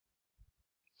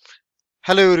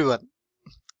Hello everyone,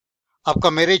 आपका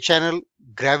मेरे channel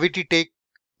gravity take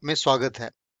में स्वागत है।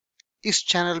 इस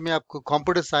चैनल में आपको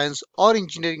कंप्यूटर साइंस और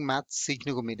इंजीनियरिंग मैथ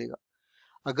सीखने को मिलेगा।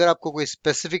 अगर आपको कोई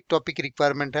स्पेसिफिक टॉपिक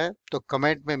रिक्वायरमेंट है तो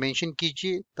कमेंट में मेंशन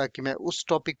कीजिए ताकि मैं उस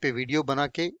टॉपिक पे वीडियो बना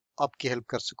के आपकी हेल्प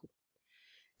कर सकूं।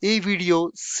 ये वीडियो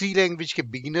सी लैंग्वेज के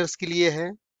बिगिनर्स के लिए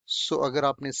है। सो अगर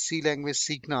आपने सी लैंग्वेज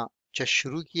सीखना जस्ट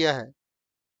शुरू किया है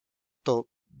तो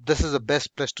this is the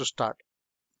best place to start.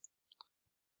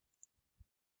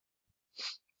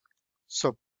 So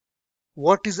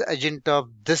what is the agenda of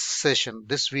this session,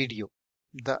 this video?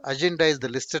 The agenda is the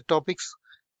listed topics: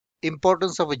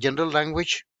 importance of a general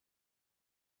language,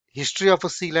 history of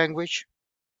a C language,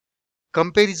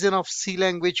 comparison of C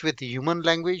language with human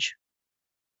language,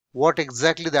 what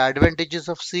exactly the advantages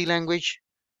of C language,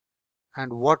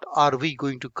 and what are we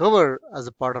going to cover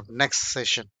as a part of next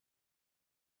session.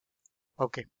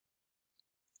 Okay,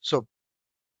 so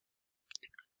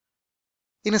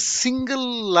in a single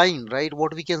line, right,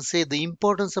 what we can say, the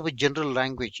importance of a general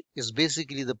language is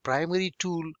basically the primary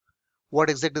tool. What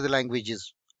exactly the language is?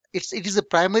 It is a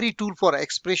primary tool for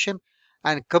expression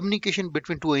and communication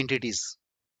between two entities.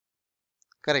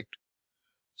 Correct.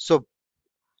 सो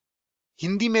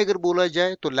हिंदी में अगर बोला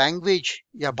जाए तो language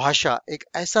या भाषा एक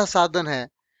ऐसा साधन है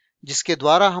जिसके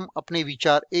द्वारा हम अपने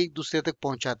विचार एक दूसरे तक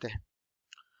पहुंचाते हैं।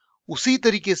 उसी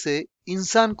तरीके से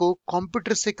इंसान को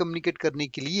कंप्यूटर से कम्युनिकेट करने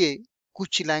के लिए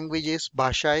कुछ लैंग्वेजेस,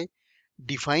 भाषाएं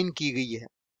डिफाइन की गई है,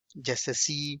 जैसे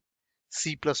सी,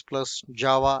 सी प्लस प्लस,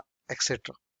 जावा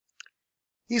एक्सेट्रा।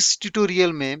 इस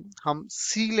ट्यूटोरियल में हम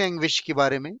सी लैंग्वेज के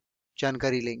बारे में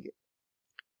जानकारी लेंगे।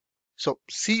 सो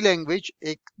सी लैंग्वेज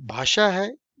एक भाषा है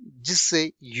जिससे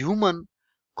ह्यूमन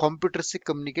कंप्यूटर से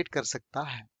कम्युनिकेट कर सकता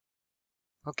है।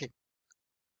 Okay,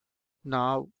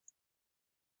 now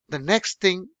the next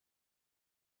thing,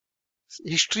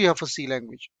 history of a C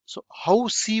language. So how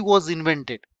she was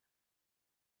invented,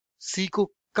 सी को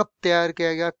कब तैयार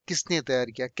किया गया, किसने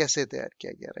तैयार किया, कैसे तैयार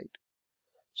किया गया, right.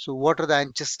 So what are the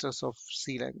ancestors of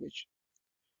C language?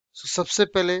 सो सबसे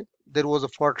पहले there was a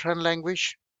Fortran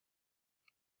language,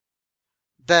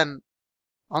 then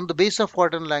on the base of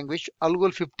foreign language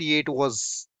algol 58 was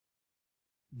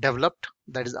developed,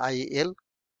 that is IAL.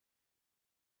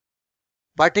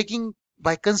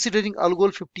 By considering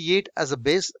algol 58 as a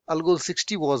base, algol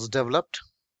 60 was developed.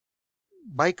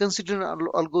 By considering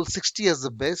algol 60 as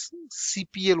the base,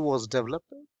 CPL was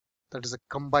developed, that is a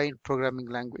combined programming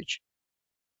language.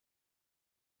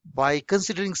 By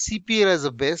considering CPL as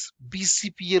a base,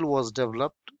 BCPL was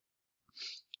developed,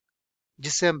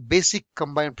 जिसे हम basic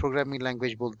combined programming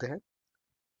language बोलते हैं।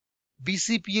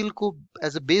 BCPL को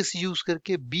as a base use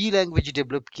करके B language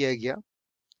develop किया गया,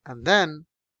 and then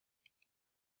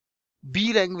B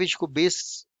language को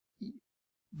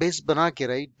base बना के,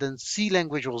 right, then C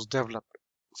language was developed.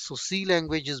 So C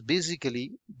language is basically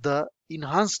the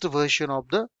enhanced version of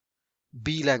the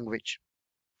B language.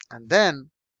 And then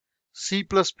C++,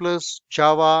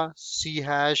 Java, C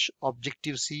hash,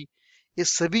 Objective C, ये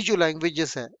सभी जो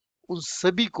languages हैं उन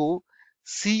सभी को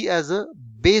C as a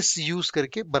base use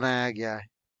करके बनाया गया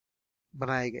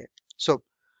है। सो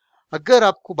अगर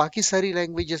आपको बाकी सारी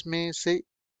लैंग्वेजेस में से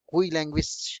कोई लैंग्वेज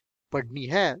पढ़नी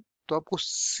है तो आपको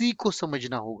सी को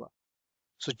समझना होगा।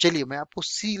 सो चलिए मैं आपको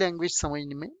सी लैंग्वेज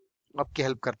समझने में आपकी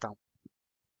हेल्प करता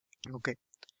हूँ। Okay,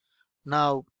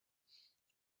 now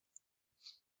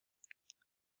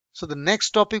so the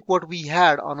next topic what we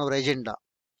had on our agenda,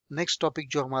 next topic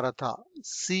जो हमारा था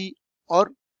सी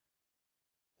और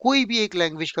कोई भी एक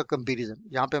लैंग्वेज का कंपैरिजन।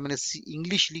 यहाँ पे मैंने सी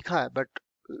इंग्लिश लिखा है, बट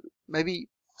मे बी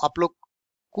आप लोग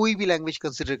कोई भी लैंग्वेज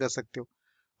कंसिडर कर सकते हो।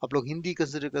 आप लोग हिंदी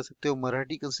कंसिडर कर सकते हो,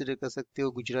 मराठी कंसिडर कर सकते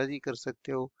हो, गुजराती कर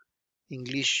सकते हो,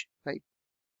 English, right,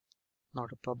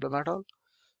 not a problem at all.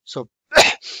 सो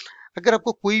अगर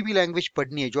आपको कोई भी लैंग्वेज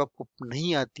पढ़नी है जो आपको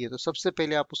नहीं आती है तो सबसे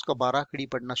पहले आप उसका बाराखड़ी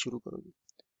पढ़ना शुरू करोगे।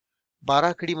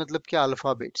 बाराखड़ी मतलब क्या?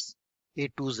 Alphabets A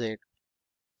to Z,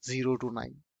 0 to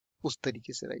 9, उस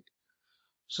तरीके से, राइट।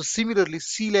 सो सिमिलरली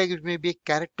सी लैंग्वेज में भी एक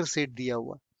कैरेक्टर सेट दिया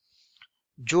हुआ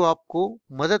जो आपको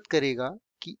मदद करेगा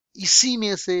कि इसी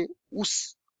में से उस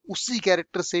उसी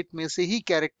कैरेक्टर सेट में से ही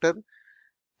कैरेक्टर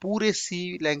पूरे सी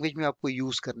लैंग्वेज में आपको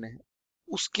यूज करने हैं।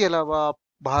 उसके अलावा आप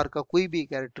बाहर का कोई भी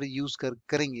कैरेक्टर यूज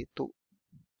करेंगे तो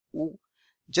वो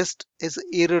जस्ट एज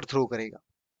एरर थ्रो करेगा।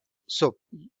 सो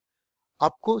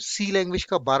आपको सी लैंग्वेज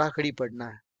का बाराखड़ी पढ़ना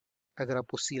है। अगर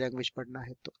आपको सी लैंग्वेज पढ़ना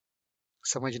है तो,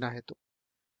 समझना है तो।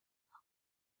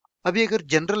 अभी अगर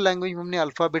जनरल लैंग्वेज में हमने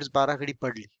अल्फाबेट्स बाराखड़ी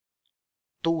पढ़ ली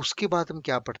तो उसके बाद हम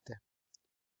क्या पढ़ते हैं?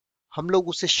 हम लोग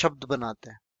उससे शब्द बनाते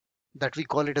हैं, that we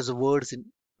call it as words in,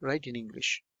 right, in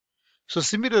English. So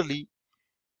similarly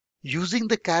Using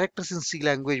the characters in C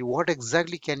language, what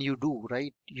exactly can you do,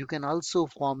 right? You can also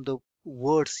form the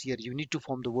words here. You need to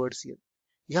form the words here.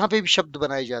 यहाँ पे भी शब्द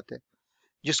बनाए जाते हैं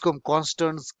जिसको हम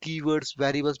constants, keywords,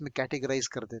 variables में कैटेगराइज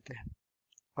कर देते हैं.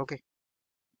 ओके,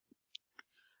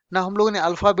 ना हम लोगों ने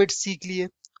अल्फाबेट सीख लिए,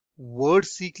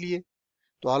 वर्ड्स सीख लिए.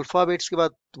 तो अल्फाबेट्स के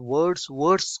बाद वर्ड्स,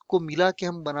 वर्ड्स को मिला के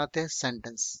हम बनाते हैं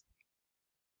सेंटेंस.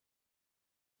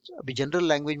 अभी जनरल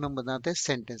लैंग्वेज में हम बनाते हैं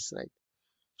सेंटेंस, राइट?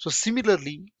 सो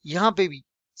सिमिलरली यहाँ पे भी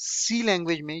सी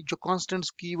लैंग्वेज में जो कॉन्स्टेंट्स,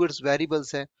 कीवर्ड्स,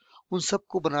 वेरिएबल्स है, उन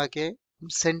सबको बना के हम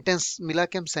सेंटेंस मिला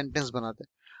के हम सेंटेंस बनाते हैं.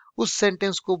 उस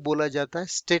सेंटेंस को बोला जाता है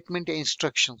स्टेटमेंट या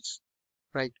इंस्ट्रक्शंस,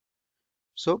 राइट?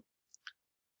 सो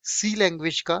सी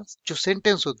लैंग्वेज का जो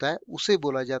सेंटेंस होता है उसे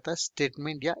बोला जाता है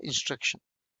स्टेटमेंट या इंस्ट्रक्शन.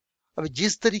 अब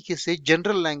जिस तरीके से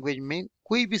जनरल लैंग्वेज में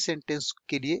कोई भी सेंटेंस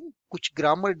के लिए कुछ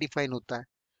ग्रामर डिफाइन होता है,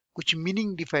 कुछ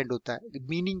मीनिंग डिफाइंड होता है.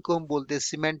 मीनिंग को हम बोलते हैं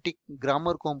सिमेंटिक,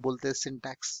 ग्रामर को हम बोलते हैं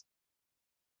सिंटैक्स,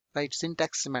 राइट?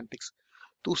 Syntax, semantics.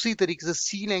 तो उसी तरीके से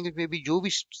सी लैंग्वेज में भी जो भी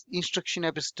इंस्ट्रक्शन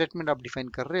या स्टेटमेंट आप डिफाइन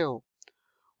कर रहे हो,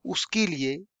 उसके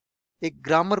लिए एक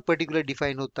ग्रामर पर्टिकुलर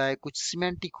डिफाइन होता है, कुछ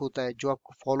सिमेंटिक होता है जो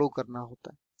आपको फॉलो करना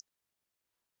होता है.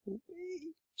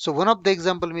 So one of the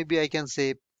example maybe I can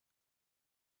say,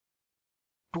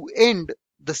 to end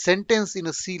the sentence in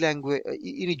a C language,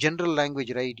 in a general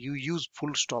language, right? You use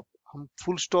full stop. हम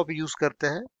full stop यूज करते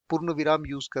हैं, पूर्ण विराम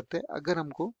यूज करते हैं अगर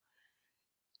हमको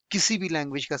किसी भी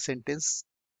लैंग्वेज का सेंटेंस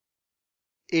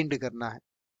एंड करना है,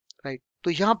 राइट? तो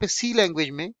यहाँ पे सी लैंग्वेज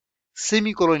में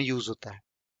सेमीकोलन यूज होता है.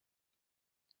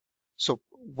 So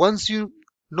once you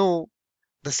know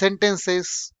the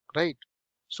sentences, right?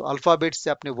 So alphabet से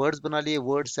आपने वर्ड्स बना लिए,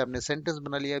 वर्ड से आपने सेंटेंस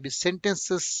बना लिया. अभी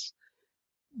सेंटेंसेस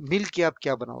मिल के आप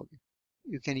क्या बनाओगे?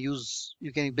 You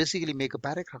can basically make a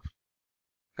paragraph,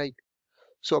 right?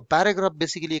 So a paragraph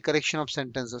basically a collection of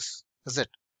sentences, is it?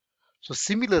 So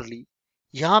similarly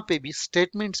यहाँ पे भी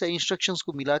स्टेटमेंट्स या इंस्ट्रक्शंस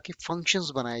को मिला के फंक्शंस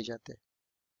बनाए जाते हैं.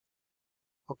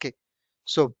 Okay,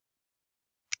 so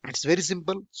it's very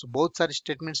simple. सो बहुत सारे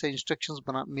स्टेटमेंट्स या इंस्ट्रक्शंस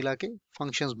बना मिला के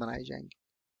फंक्शंस बनाए जाएंगे.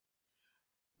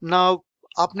 नाउ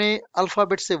आपने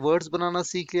अल्फाबेट से वर्ड्स बनाना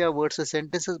सीख लिया, वर्ड से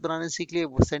सेंटेंसेस बनाने सीख लिए,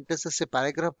 सेंटेंसेस से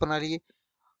पैराग्राफ बना लिए.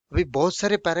 अभी बहुत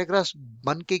सारे पैराग्राफ्स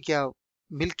बन के क्या,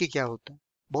 मिल के क्या होता है?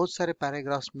 बहुत सारे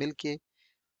पैराग्राफ्स मिल के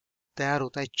तैयार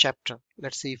होता है chapter.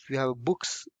 Let's say if you have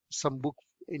books, some book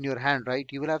in your hand,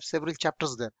 right? You will have several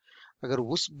chapters there. अगर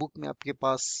उस बुक में आपके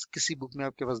पास, किसी बुक में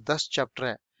आपके पास 10 चैप्टर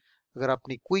है, अगर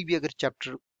आपने कोई भी अगर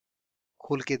चैप्टर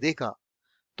खोल के देखा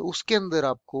तो उसके अंदर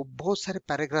आपको बहुत सारे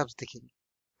पैराग्राफ्स दिखेंगे,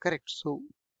 correct? So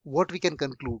what we can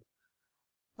conclude,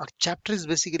 a chapter is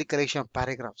basically collection of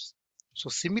paragraphs. So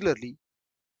similarly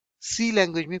C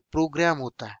language में प्रोग्राम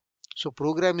होता है. सो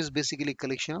programme is basically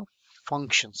collection of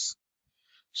functions.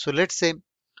 So let's say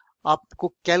आपको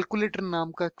कैलकुलेटर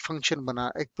नाम का एक फंक्शन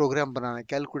बना, एक प्रोग्राम बनाना है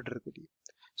कैलकुलेटर के लिए.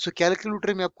 सो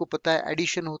कैलकुलेटर में आपको पता है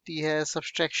एडिशन होती है,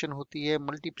 सब्सट्रैक्शन होती है,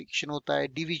 मल्टीप्लिकेशन होता है,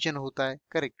 डिवीजन होता है,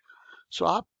 करेक्ट? सो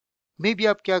आप मे बी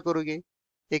आप क्या करोगे,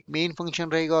 एक मेन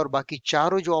फंक्शन रहेगा और बाकी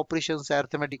चारों जो ऑपरेशंस है,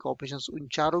 अरिथमेटिक ऑपरेशंस, उन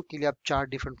चारों के लिए आप चार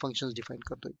डिफरेंट फंक्शंस डिफाइन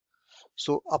कर दोगे.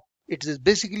 So it is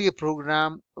basically a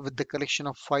program with the collection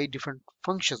of 5 different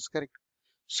functions, correct?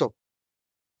 So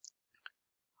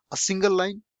a single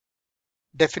line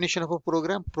definition of a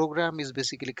program. Program is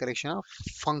basically collection of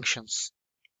functions.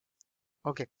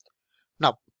 Okay.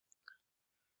 Now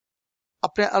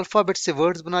अपने alphabet से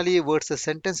words बना लिए, word से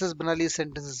sentences बना लिए,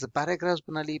 sentences से paragraphs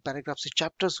बना लिए, पैराग्राफ से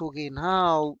चैप्टर्स हो गए.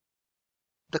 Now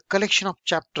the collection of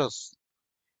chapters,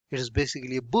 it is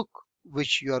basically a book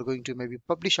which you are going to maybe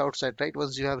publish outside, right?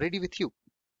 Once you have ready with you,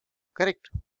 correct?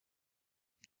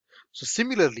 So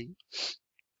similarly,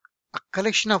 a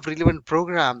collection of relevant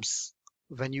programs,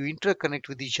 when you interconnect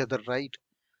with each other, right,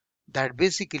 that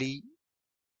basically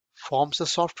forms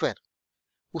a software.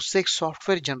 उससे एक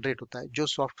software generate होता है जो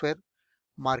software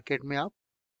market में आप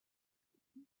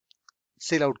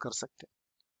sell out कर सकते हैं.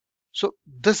 So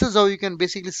this is how you can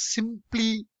basically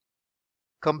simply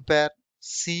compare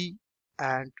C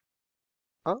and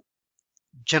a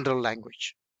general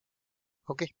language.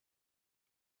 Okay,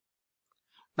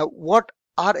 now what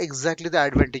are exactly the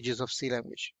advantages of C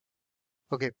language?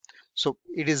 Okay, so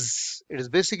it is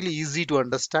basically easy to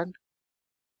understand.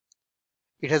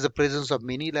 It has a presence of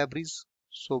many libraries.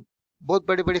 So बहुत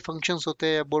बड़े बड़े functions होते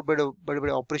हैं, बहुत बड़े बड़े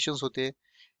बड़े operations होते हैं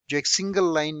जो एक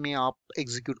सिंगल लाइन में आप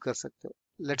एग्जीक्यूट कर सकते हो.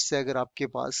 लेट्स से अगर आपके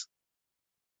पास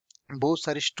बहुत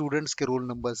सारे स्टूडेंट्स के रोल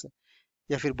नंबर्स है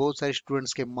या फिर बहुत सारे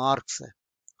स्टूडेंट्स के मार्क्स है,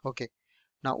 ओके,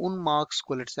 ना उन मार्क्स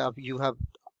को लेट्स से आप यू हैव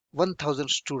 1000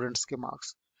 स्टूडेंट्स के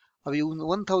मार्क्स. अभी उन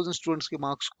 1000 स्टूडेंट्स के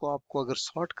मार्क्स को आपको अगर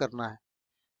सॉर्ट करना है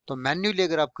तो मैन्युअली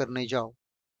अगर आप करने जाओ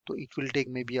तो it will take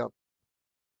may be आप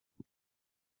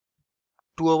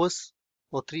 2 hours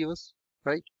और 3 hours,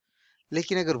 राइट।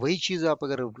 लेकिन अगर वही चीज आप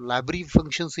अगर लाइब्रेरी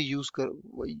फंक्शन से यूज कर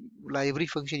लाइब्रेरी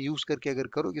फंक्शन यूज करके अगर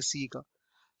करोगे सी का,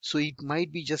 so it might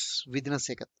be just within a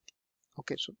second.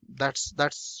 Okay, so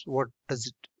that's what does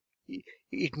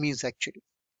it means actually.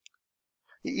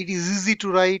 It is easy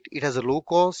to write, it has a low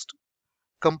cost,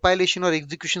 compilation और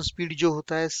execution speed जो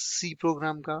होता है C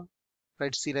program का,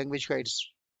 right, C language का,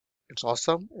 it's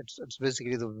awesome. It's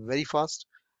basically the very fast.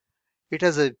 It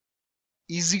has a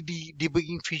easy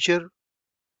debugging feature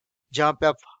जहाँ पे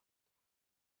आप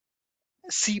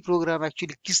C program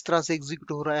actually किस तरह से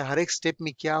एग्जीक्यूट हो रहा है, हर एक स्टेप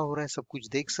में क्या हो रहा है, सब कुछ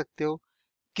देख सकते हो।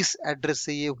 किस एड्रेस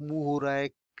से ये मूव हो रहा है,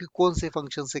 कि कौन से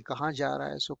फंक्शन से कहाँ जा रहा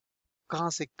है, सो कहाँ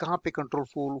से कहाँ पे कंट्रोल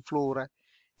फ्लो हो रहा है,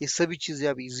 ये सभी चीजें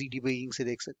आप इजी डिबगिंग से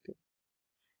देख सकते हो।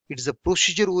 It is a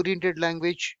procedure oriented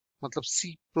language, मतलब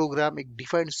सी प्रोग्राम एक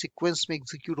डिफाइंड सीक्वेंस में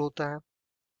एग्जीक्यूट होता है।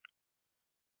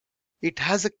 It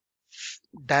has a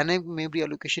dynamic memory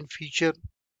allocation feature.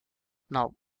 Now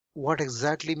what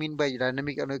exactly mean by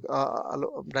dynamic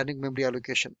memory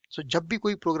allocation? So जब भी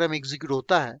कोई प्रोग्राम एग्जीक्यूट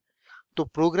होता है तो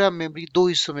प्रोग्राम मेमोरी दो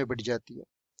हिस्सों में बट जाती है,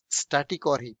 स्टैटिक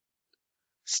और हीप।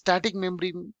 स्टैटिक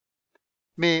मेमोरी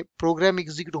में प्रोग्राम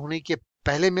एग्जीक्यूट होने के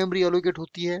पहले मेमोरी एलोकेट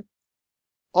होती है,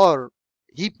 और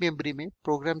हीप मेमोरी में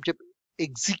प्रोग्राम जब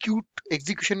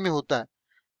एग्जीक्यूशन में होता है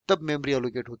तब मेमोरी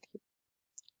एलोकेट होती है।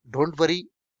 Don't worry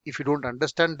if you don't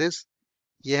understand this,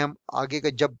 ये हम आगे का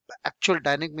जब एक्चुअल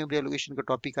डायनेमिक मेमोरी एलोकेशन का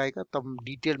टॉपिक आएगा तब हम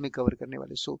डिटेल में कवर करने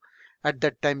वाले। सो at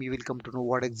that time you will come to know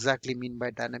what exactly mean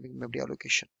by dynamic memory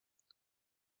allocation.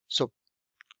 So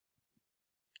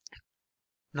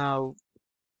now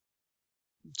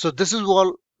so this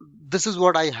is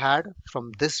what I had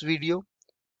from this video.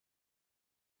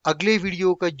 अगले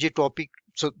video का जो टॉपिक,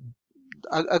 सो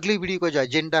अगले वीडियो का जो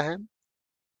agenda है,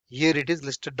 here it is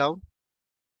listed down.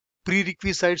 Pre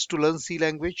रिक्विसाइट्स to learn C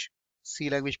language. C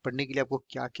language पढ़ने के लिए आपको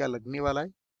क्या क्या लगने वाला है,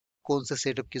 कौन से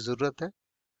सेटअप की जरूरत है,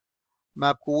 मैं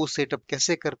आपको वो सेटअप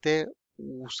कैसे करते हैं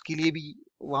उसके लिए भी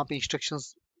वहां पे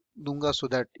इंस्ट्रक्शंस दूंगा, so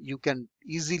that you can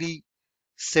easily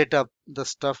set up the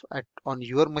stuff on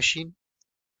your machine.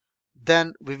 Then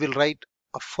we will write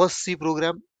a first C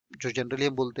program, जो generally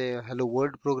हम बोलते हैं hello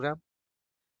world program.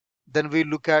 Then we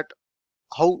look at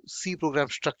how C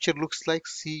program structure looks like,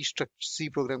 C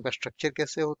program का structure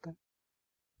कैसे होता है,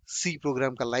 C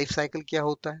program का life cycle क्या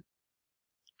होता है,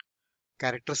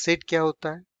 character set क्या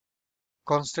होता है,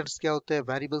 constants क्या होते हैं,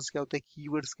 variables क्या होते हैं,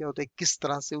 keywords क्या होते हैं, किस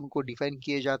तरह से उनको define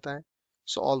किया जाता है,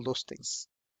 so all those things.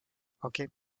 Okay,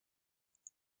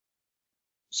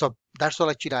 so that's all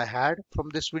actually I had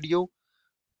from this video.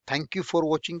 Thank you for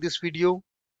watching this video.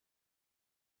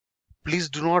 Please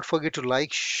do not forget to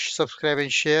like, subscribe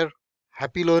and share.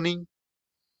 Happy learning.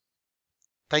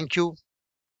 Thank you.